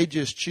 and they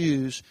just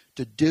choose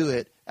to do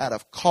it out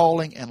of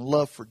calling and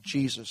love for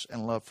Jesus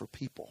and love for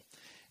people.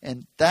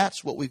 And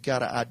that's what we've got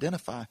to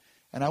identify.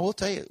 And I will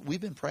tell you,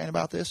 we've been praying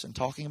about this and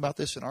talking about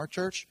this in our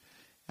church,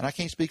 and I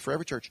can't speak for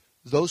every church.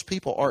 Those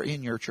people are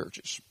in your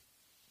churches.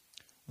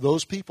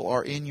 Those people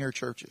are in your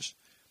churches.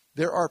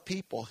 There are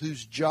people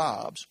whose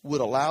jobs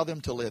would allow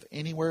them to live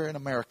anywhere in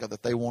America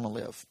that they want to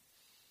live.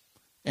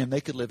 And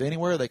they could live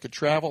anywhere. They could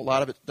travel. A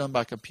lot of it's done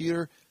by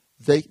computer.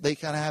 They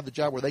kind of have the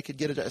job where they could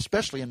get it,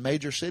 especially in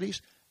major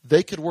cities.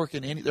 They could work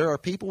in any. There are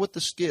people with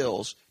the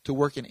skills to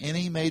work in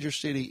any major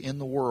city in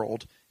the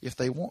world if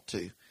they want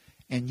to.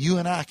 And you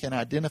and I can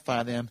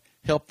identify them,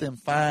 help them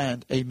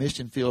find a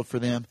mission field for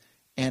them,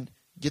 and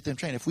get them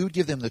trained. If we would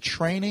give them the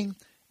training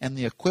and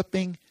the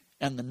equipping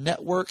and the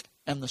network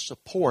and the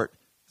support,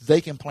 they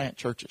can plant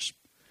churches.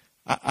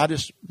 I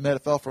just met a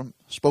fellow from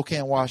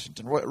Spokane,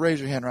 Washington.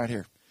 Raise your hand right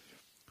here.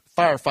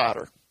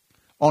 Firefighter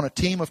on a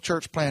team of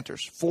church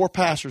planters, 4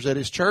 pastors at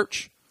his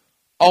church,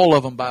 all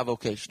of them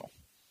bivocational.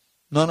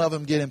 None of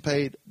them getting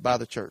paid by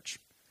the church.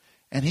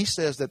 And he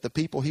says that the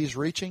people he's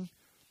reaching,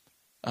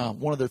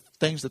 one of the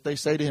things that they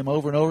say to him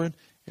over and over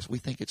is, we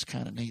think it's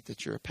kind of neat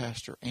that you're a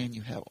pastor and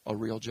you have a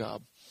real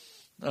job.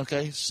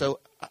 Okay, so,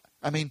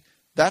 I mean,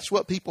 that's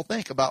what people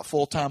think about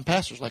full-time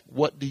pastors. Like,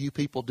 what do you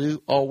people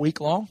do all week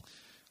long?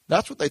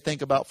 That's what they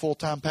think about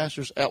full-time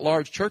pastors at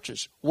large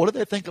churches. What do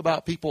they think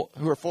about people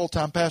who are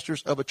full-time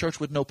pastors of a church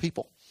with no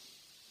people?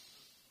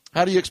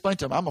 How do you explain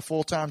to them, I'm a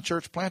full-time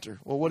church planter?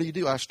 Well, what do you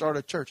do? I start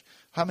a church.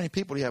 How many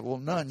people do you have? Well,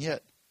 none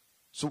yet.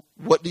 So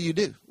what do you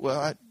do?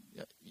 Well,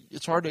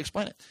 it's hard to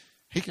explain it.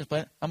 He can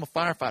explain it. I'm a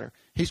firefighter.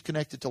 He's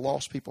connected to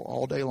lost people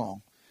all day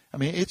long. I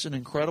mean, it's an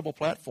incredible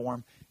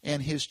platform,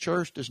 and his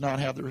church does not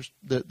have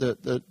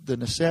the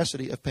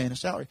necessity of paying a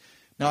salary.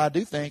 Now, I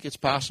do think it's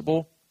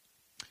possible.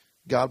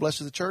 God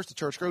blesses the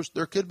church grows.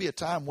 There could be a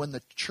time when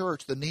the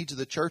church, the needs of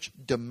the church,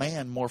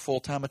 demand more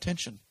full-time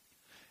attention.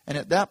 And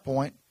at that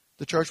point,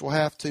 the church will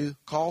have to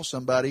call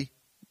somebody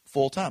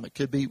full-time. It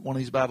could be one of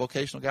these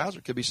bivocational guys, or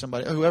it could be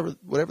somebody,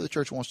 whatever the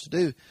church wants to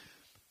do.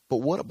 But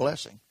what a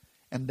blessing.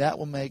 And that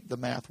will make the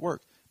math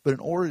work. But in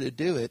order to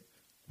do it,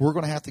 we're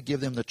going to have to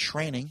give them the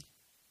training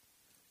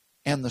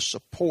and the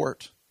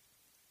support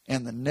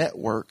and the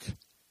network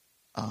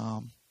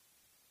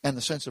and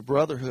the sense of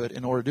brotherhood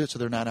in order to do it so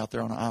they're not out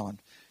there on an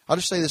island. I'll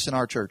just say this in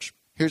our church.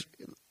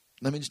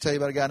 Let me just tell you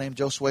about a guy named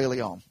Josue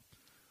Leon.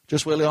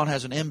 Josue Leon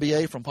has an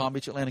MBA from Palm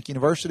Beach Atlantic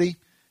University.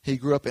 He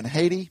grew up in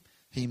Haiti.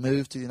 He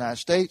moved to the United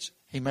States.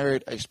 He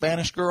married a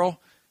Spanish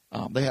girl.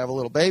 They have a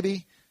little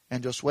baby.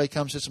 And Josue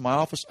comes, sits in my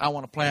office. I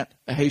want to plant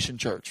a Haitian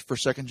church for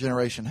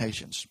second-generation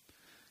Haitians.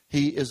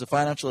 He is a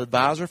financial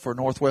advisor for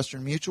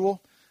Northwestern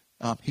Mutual.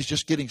 He's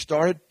just getting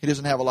started. He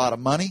doesn't have a lot of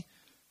money.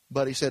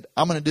 But he said,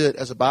 I'm going to do it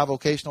as a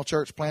bivocational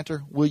church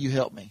planter. Will you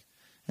help me?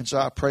 And so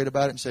I prayed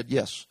about it and said,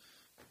 yes,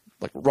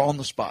 like we're on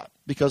the spot,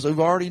 because we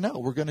already know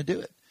we're going to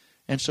do it.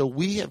 And so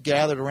we have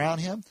gathered around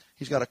him.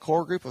 He's got a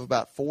core group of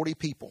about 40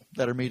 people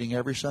that are meeting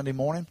every Sunday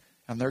morning,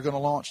 and they're going to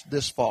launch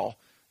this fall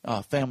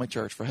Family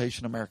Church for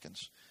Haitian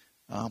Americans.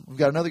 We've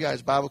got another guy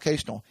who's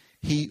bivocational.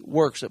 He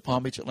works at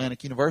Palm Beach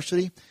Atlantic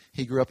University.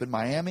 He grew up in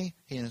Miami.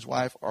 He and his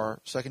wife are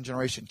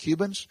second-generation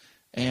Cubans,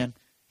 and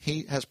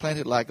he has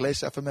planted La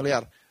Iglesia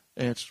Familiar,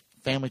 and it's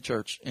family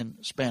church in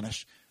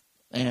Spanish.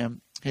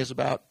 And he has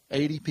about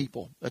 80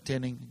 people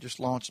attending. He just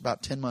launched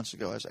about 10 months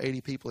ago. Has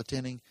 80 people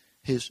attending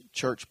his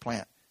church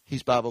plant.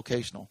 He's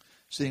bivocational.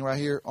 Sitting right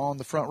here on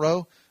the front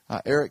row,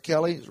 Eric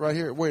Kelly is right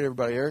here. Wait,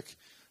 everybody, Eric.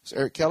 It's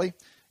Eric Kelly.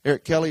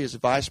 Eric Kelly is the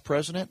vice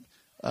president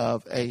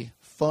of a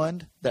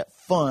fund that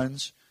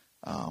funds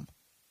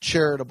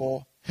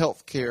charitable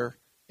health care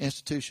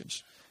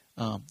institutions.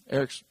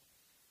 Eric's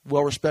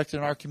well respected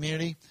in our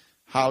community,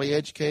 highly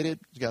educated.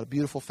 He's got a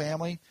beautiful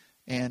family,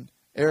 and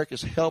Eric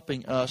is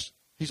helping us.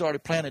 He's already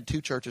planted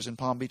 2 churches in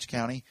Palm Beach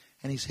County,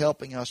 and he's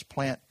helping us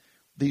plant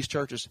these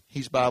churches.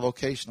 He's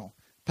bivocational.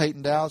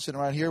 Peyton Dowd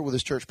sitting right here with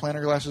his church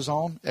planter glasses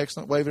on.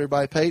 Excellent. Wave at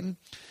everybody, Peyton.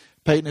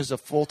 Peyton is a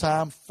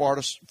full-time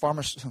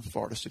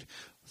pharmaceutical.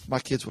 My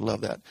kids would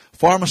love that.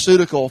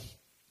 Pharmaceutical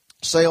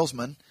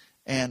salesman,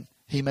 and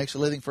he makes a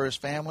living for his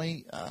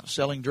family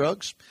selling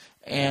drugs,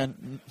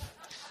 and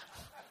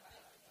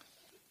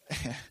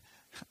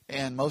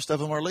most of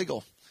them are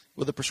legal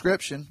with a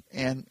prescription.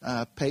 And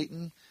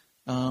Peyton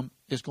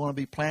is going to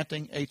be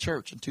planting a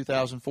church in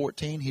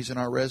 2014. He's in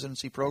our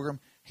residency program.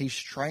 He's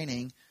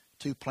training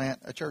to plant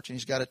a church, and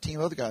he's got a team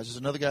of other guys. There's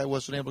another guy who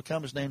wasn't able to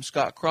come. His name's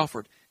Scott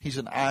Crawford. He's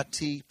an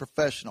IT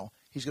professional.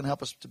 He's going to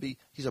help us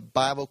he's a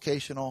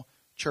bivocational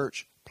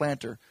church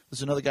planter.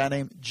 There's another guy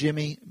named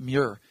Jimmy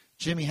Muir.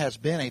 Jimmy has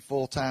been a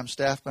full-time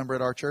staff member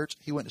at our church.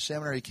 He went to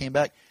seminary. He came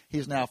back. He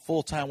is now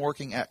full-time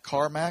working at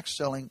CarMax,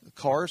 selling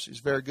cars.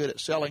 He's very good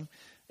at selling.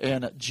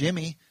 And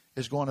Jimmy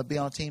is going to be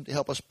on a team to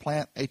help us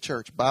plant a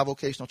church,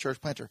 bivocational church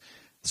planter.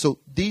 So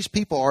these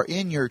people are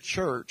in your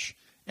church,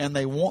 and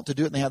they want to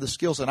do it, and they have the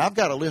skills. And I've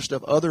got a list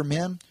of other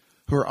men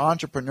who are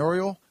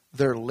entrepreneurial.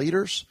 They're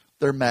leaders.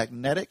 They're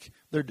magnetic.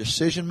 They're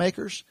decision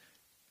makers.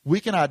 We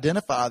can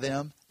identify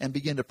them and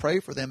begin to pray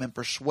for them and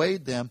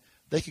persuade them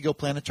they could go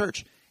plant a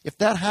church. If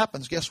that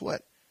happens, guess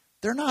what?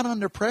 They're not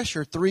under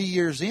pressure 3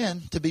 years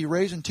in to be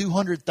raising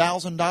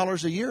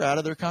 $200,000 a year out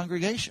of their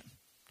congregation,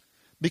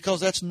 because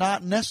that's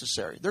not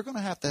necessary. They're going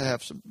to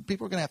have some,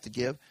 people are going to have to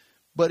give,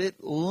 but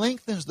it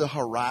lengthens the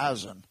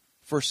horizon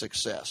for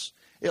success.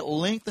 It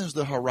lengthens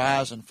the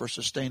horizon for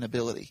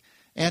sustainability.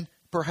 And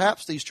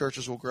perhaps these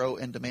churches will grow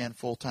and demand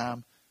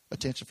full-time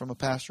attention from a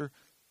pastor,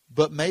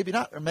 but maybe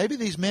not. Or maybe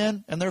these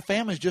men and their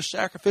families just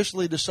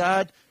sacrificially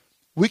decide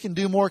we can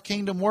do more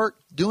kingdom work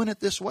doing it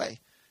this way.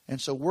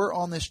 And so we're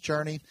on this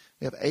journey.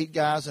 We have 8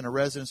 guys in a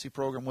residency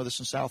program with us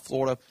in South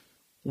Florida.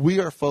 We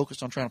are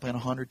focused on trying to plant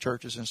 100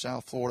 churches in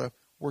South Florida.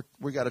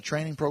 We got a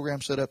training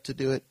program set up to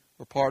do it.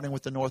 We're partnering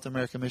with the North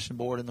American Mission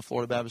Board and the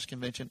Florida Baptist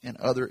Convention and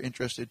other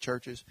interested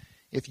churches.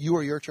 If you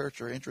or your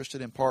church are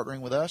interested in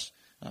partnering with us,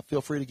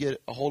 feel free to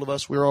get a hold of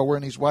us. We're all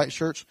wearing these white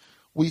shirts.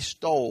 We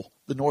stole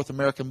the North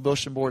American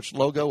Mission Board's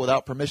logo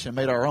without permission and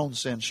made our own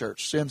Send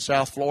shirts, Send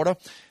South Florida.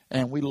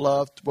 And we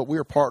loved, but we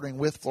are partnering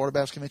with Florida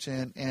Baptist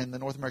Convention and the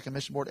North American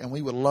Mission Board, and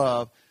we would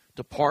love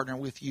to partner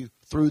with you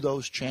through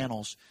those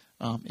channels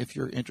if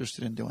you're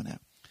interested in doing that.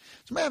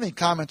 So, may I have any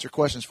comments or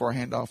questions before I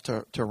hand off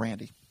to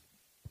Randy?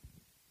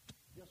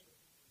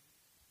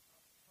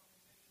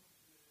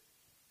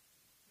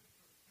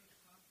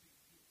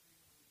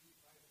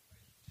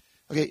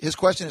 Okay, his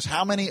question is,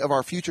 how many of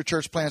our future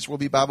church plants will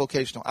be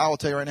bivocational? I will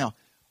tell you right now,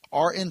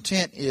 our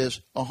intent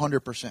is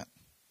 100%.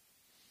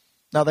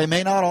 Now, they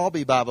may not all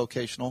be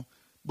bivocational,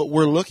 but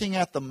we're looking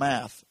at the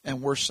math,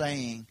 and we're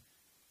saying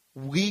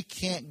we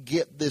can't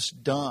get this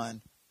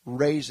done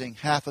raising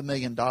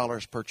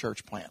 $500,000 per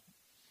church plant.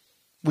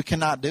 We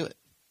cannot do it.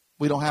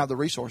 We don't have the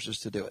resources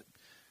to do it.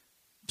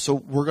 So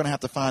we're going to have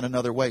to find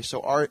another way.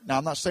 So now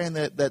I'm not saying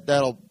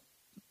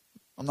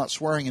I'm not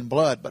swearing in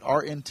blood, but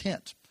our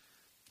intent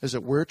is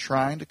that we're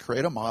trying to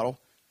create a model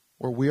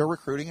where we are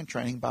recruiting and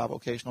training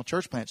bivocational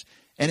church plants.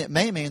 And it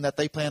may mean that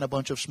they plant a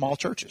bunch of small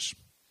churches.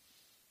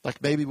 Like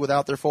maybe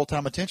without their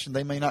full-time attention,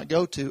 they may not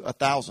go to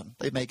 1,000.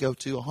 They may go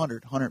to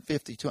 100,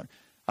 150, 200.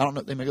 I don't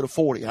know. They may go to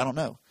 40. I don't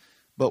know.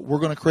 But we're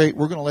going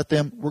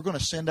to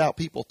send out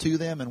people to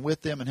them and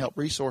with them and help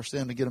resource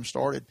them to get them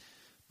started.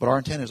 But our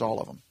intent is all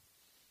of them.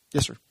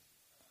 Yes, sir.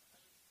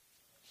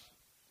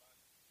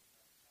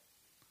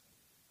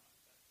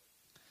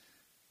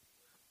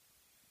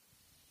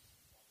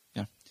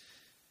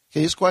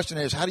 Okay, his question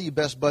is, how do you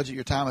best budget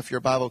your time if you're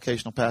a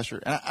bivocational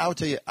pastor? And I would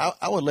tell you,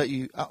 I would let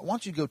you, I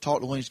want you to go talk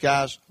to one of these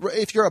guys.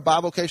 If you're a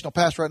bivocational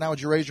pastor right now, would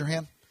you raise your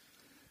hand?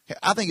 Okay,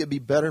 I think it'd be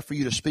better for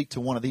you to speak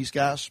to one of these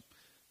guys,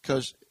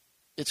 because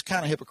it's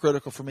kind of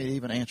hypocritical for me to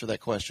even answer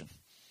that question,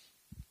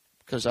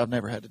 because I've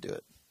never had to do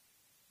it.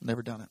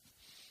 Never done it.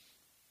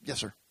 Yes,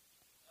 sir.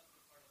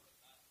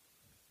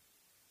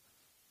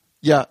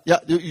 Yeah,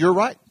 you're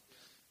right.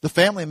 The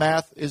family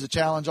math is a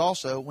challenge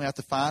also. We have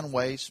to find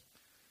ways.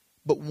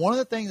 But one of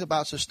the things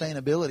about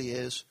sustainability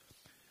is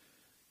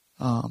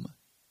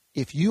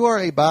if you are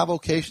a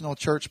bivocational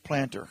church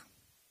planter,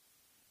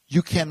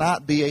 you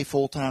cannot be a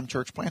full-time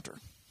church planter.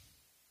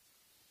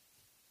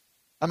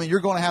 I mean, you're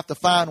going to have to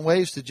find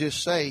ways to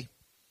just say,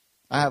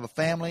 I have a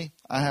family,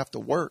 I have to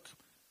work.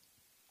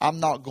 I'm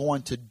not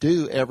going to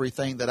do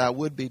everything that I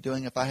would be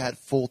doing if I had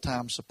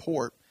full-time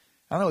support.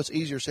 I know it's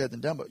easier said than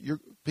done, but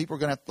people are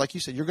going to, like you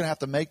said, you're going to have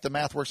to make the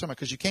math work somehow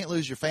because you can't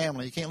lose your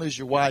family, you can't lose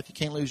your wife, you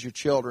can't lose your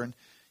children.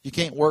 You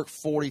can't work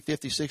 40,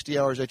 50, 60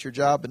 hours at your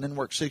job and then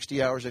work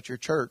 60 hours at your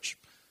church.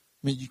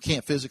 I mean, you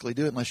can't physically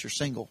do it unless you're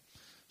single.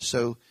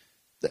 So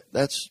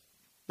that's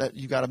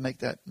you got to make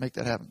that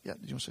happen. Yeah,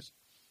 did you want to say?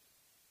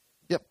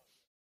 Yep.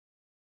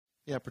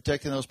 Yeah,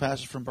 protecting those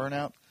pastors from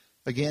burnout.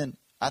 Again,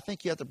 I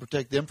think you have to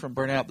protect them from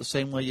burnout the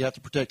same way you have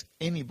to protect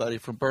anybody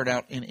from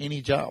burnout in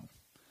any job.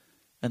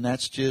 And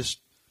that's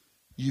just,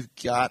 you've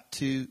got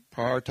to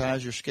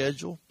prioritize your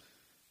schedule.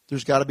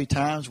 There's got to be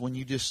times when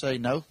you just say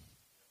no.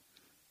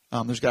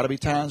 There's got to be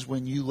times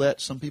when you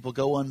let some people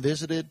go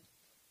unvisited,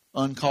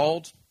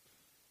 uncalled.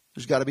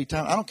 There's got to be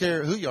times, I don't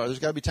care who you are, there's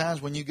got to be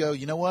times when you go,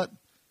 you know what?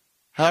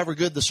 However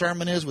good the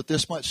sermon is with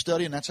this much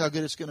study, and that's how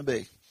good it's going to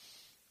be.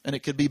 And it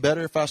could be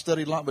better if I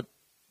studied long, but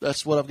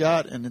that's what I've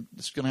got, and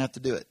it's going to have to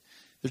do it.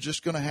 There's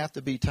just going to have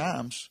to be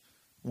times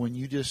when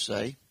you just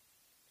say,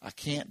 I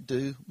can't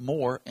do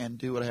more and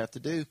do what I have to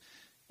do.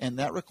 And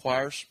that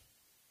requires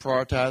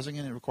prioritizing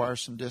and it requires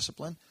some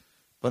discipline.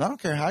 But I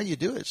don't care how you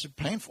do it. It's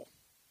painful.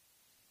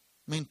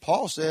 I mean,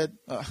 Paul said,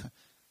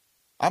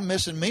 I'm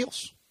missing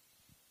meals.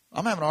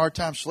 I'm having a hard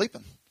time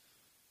sleeping.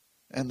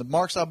 And the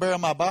marks I bear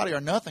on my body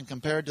are nothing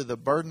compared to the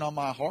burden on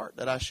my heart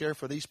that I share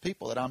for these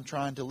people that I'm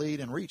trying to lead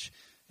and reach.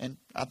 And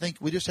I think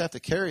we just have to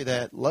carry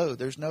that load.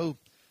 There's no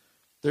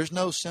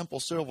simple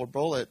silver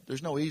bullet.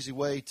 There's no easy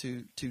way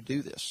to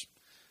do this.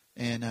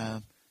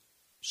 And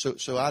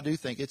so I do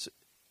think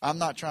I'm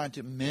not trying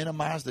to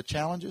minimize the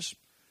challenges,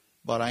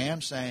 but I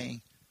am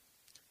saying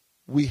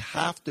we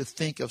have to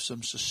think of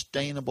some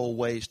sustainable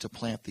ways to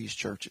plant these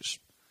churches.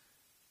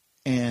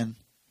 And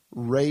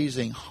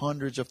raising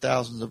hundreds of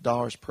thousands of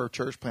dollars per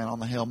church plant on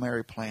the Hail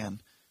Mary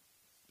plan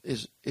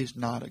is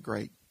not a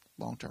great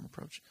long-term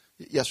approach.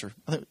 Yes, sir.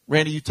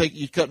 Randy,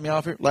 you cut me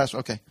off here? Last one.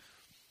 Okay.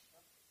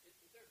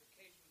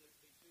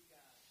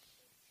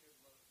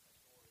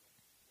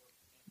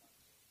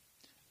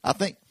 I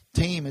think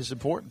team is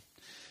important.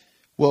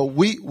 Well,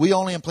 we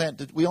only plan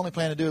to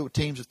do it with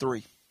teams of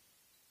 3.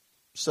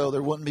 So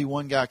there wouldn't be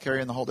one guy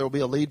carrying the whole. There will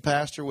be a lead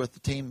pastor with the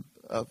team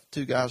of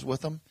 2 guys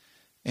with them,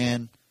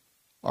 and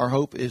our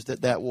hope is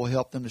that will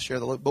help them to share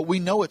the load. But we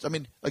know it's. I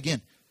mean,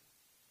 again,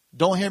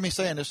 don't hear me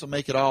saying this will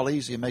make it all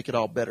easy and make it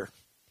all better.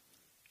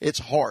 It's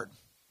hard,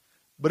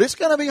 but it's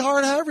going to be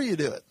hard however you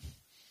do it.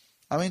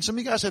 I mean, some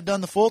of you guys have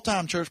done the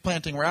full-time church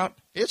planting route.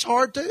 It's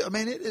hard too. I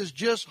mean, it is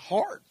just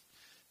hard.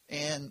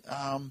 And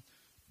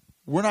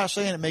we're not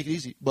saying to make it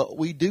easy, but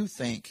we do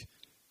think,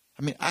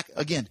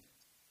 again,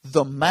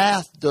 the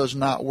math does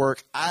not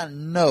work. I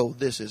know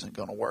this isn't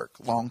going to work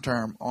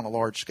long-term on a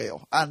large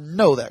scale. I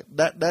know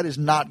that is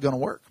not going to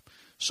work.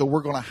 So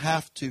we're going to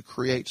have to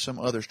create some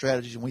other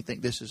strategies, and we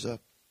think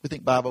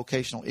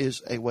bivocational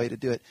is a way to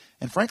do it.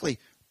 And frankly,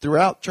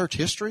 throughout church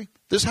history,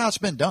 this is how it's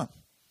been done.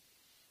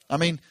 I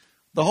mean,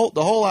 the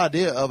whole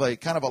idea of a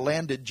kind of a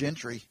landed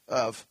gentry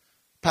of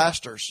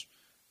pastors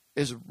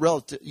is a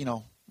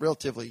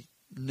relatively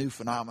new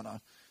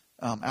phenomena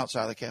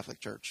outside of the Catholic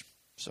Church.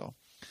 So,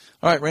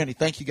 all right, Randy,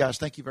 thank you guys.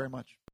 Thank you very much.